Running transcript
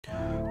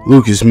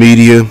Lucas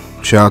Media.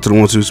 Shout out to the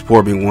ones who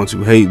support me, ones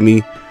who hate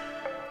me.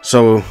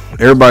 So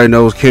everybody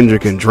knows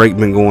Kendrick and Drake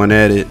been going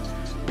at it.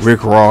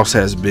 Rick Ross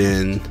has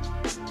been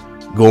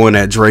going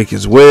at Drake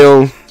as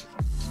well.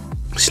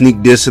 Sneak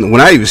dissing.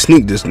 Well, not even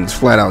sneak dissing, it's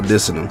flat out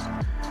dissing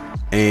him.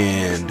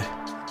 And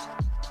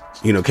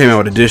came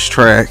out with a diss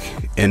track.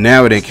 And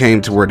now it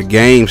came to where the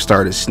game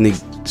started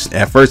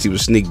at first he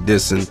was sneak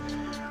dissing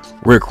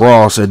Rick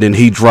Ross, and then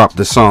he dropped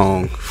the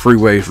song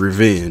Freeway's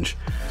Revenge,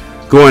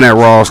 going at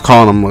Ross,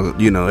 calling him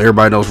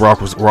everybody knows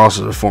Ross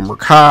is a former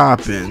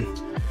cop, and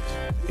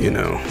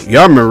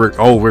y'all remember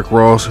Rick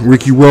Ross,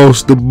 Ricky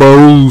Ross the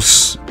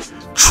boss,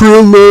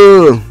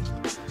 Triller,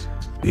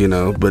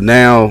 but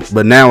now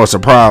it's a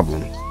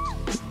problem.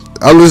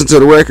 I listened to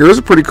the record. It's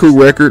a pretty cool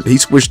record. He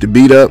switched the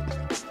beat up.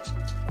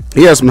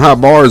 He had some hot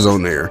bars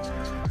on there.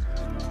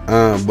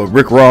 But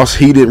Rick Ross,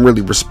 he didn't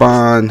really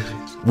respond.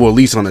 Well, at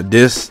least on a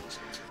diss.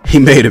 He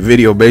made a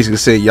video basically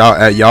saying,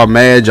 y'all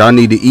mad, y'all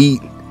need to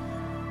eat.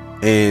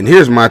 And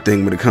here's my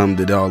thing when it comes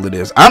to all of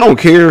this. I don't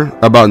care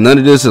about none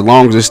of this as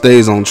long as it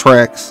stays on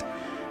tracks.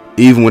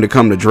 Even when it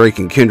comes to Drake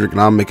and Kendrick, and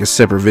I'll make a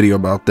separate video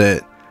about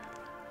that.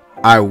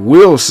 I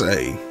will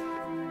say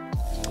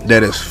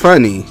that it's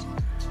funny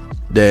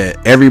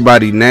that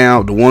everybody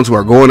now, the ones who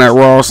are going at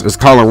Ross, is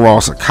calling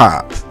Ross a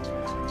cop,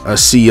 a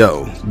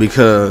CO,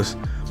 because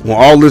when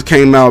all this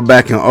came out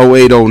back in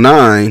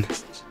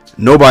 08-09,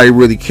 nobody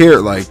really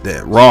cared like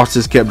that. Ross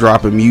just kept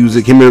dropping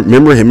music.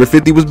 Remember him and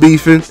 50 was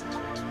beefing.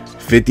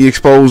 50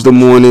 exposed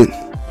him on it.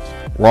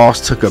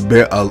 Ross took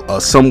a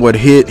somewhat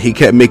hit. He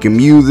kept making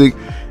music,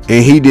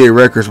 and he did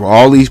records for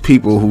all these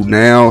people who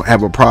now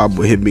have a problem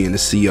with him being a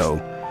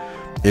CO.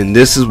 And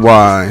this is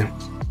why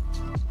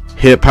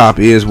hip hop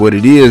is what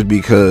it is,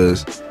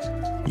 because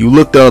you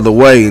look the other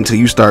way until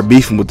you start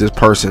beefing with this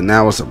person.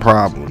 Now it's a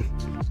problem.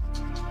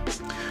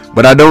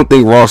 But I don't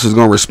think Ross is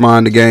going to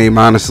respond to Game,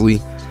 honestly.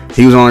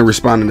 He was only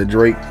responding to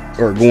Drake,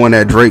 or going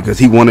at Drake, because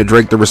he wanted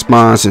Drake to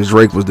respond since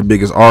Drake was the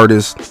biggest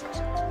artist.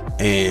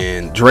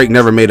 And Drake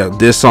never made a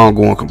diss song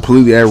going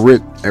completely at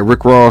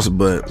Rick Ross,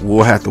 but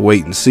we'll have to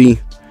wait and see.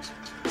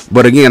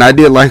 But again, I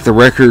did like the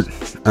record.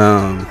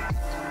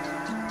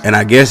 And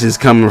I guess it's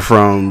coming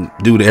from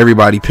due to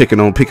everybody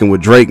picking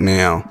with Drake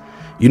now.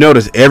 You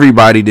notice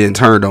everybody didn't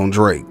turn on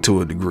Drake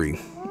to a degree,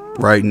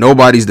 right?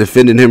 Nobody's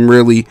defending him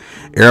really.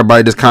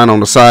 Everybody just kind of on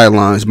the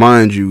sidelines.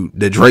 Mind you,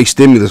 the Drake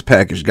stimulus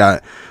package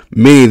got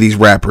many of these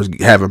rappers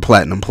having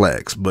platinum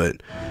plaques,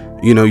 but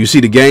you see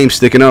the Game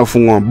sticking up for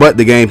him, but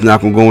the Game's not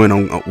gonna go in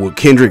on with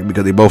Kendrick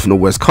because they both from the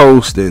West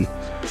Coast, and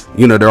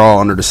they're all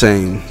under the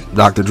same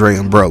Dr. Dre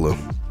umbrella.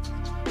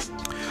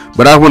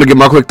 But I want to get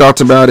my quick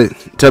thoughts about it.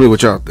 Tell me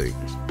what y'all think.